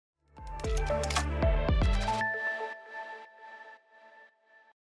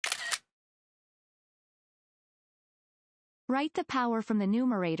Write the power from the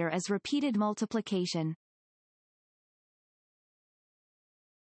numerator as repeated multiplication.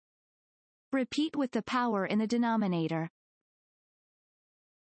 Repeat with the power in the denominator.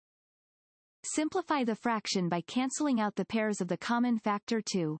 Simplify the fraction by cancelling out the pairs of the common factor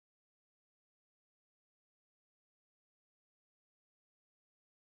 2.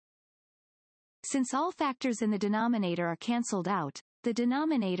 Since all factors in the denominator are cancelled out, the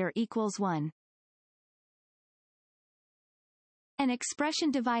denominator equals 1. An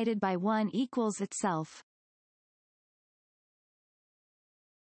expression divided by 1 equals itself.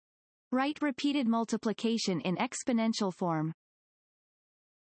 Write repeated multiplication in exponential form.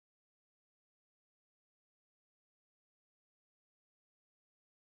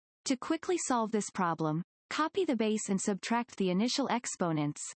 To quickly solve this problem, copy the base and subtract the initial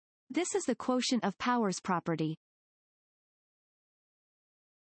exponents. This is the quotient of powers property.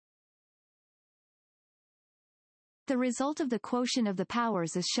 The result of the quotient of the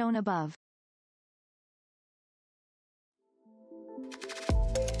powers is shown above.